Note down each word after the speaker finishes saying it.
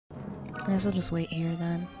I guess I'll just wait here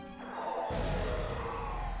then.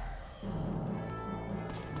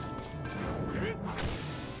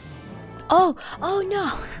 Oh! Oh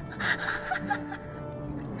no!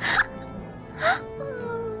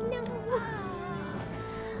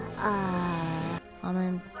 Oh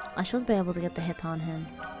no! I should be able to get the hit on him.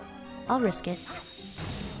 I'll risk it.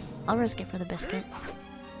 I'll risk it for the biscuit.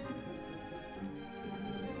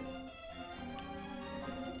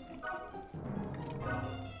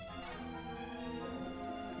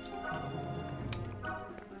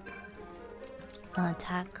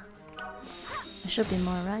 Attack. There should be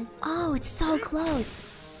more, right? Oh, it's so close!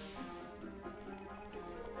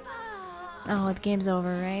 Oh, the game's over,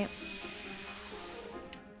 right?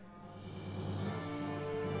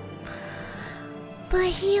 But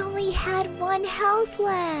he only had 1 health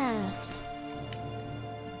left!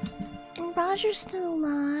 And Roger's still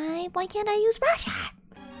alive. Why can't I use Roger?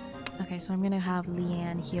 Okay, so I'm gonna have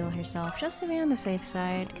Leanne heal herself just to be on the safe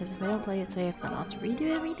side, because if I don't play it safe, then I'll have to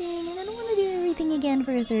redo everything, and I don't want to do everything again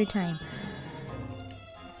for a 3rd time.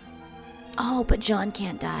 Oh, but John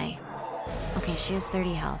can't die. Okay, she has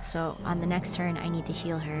 30 health, so on the next turn, I need to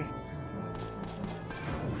heal her.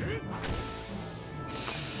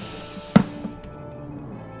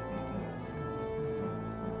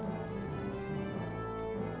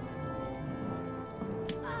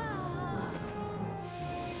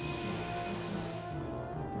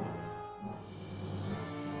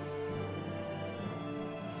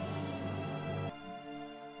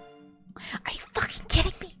 Are you fucking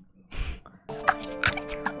kidding me?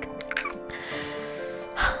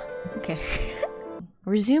 Okay.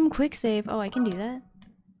 Resume quick save. Oh, I can do that.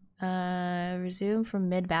 Resume from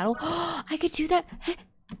mid battle. Oh, I could do that.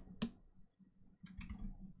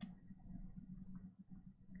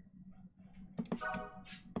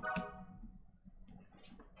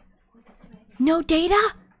 No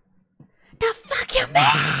data? The fuck you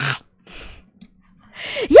mean?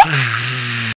 Yeah!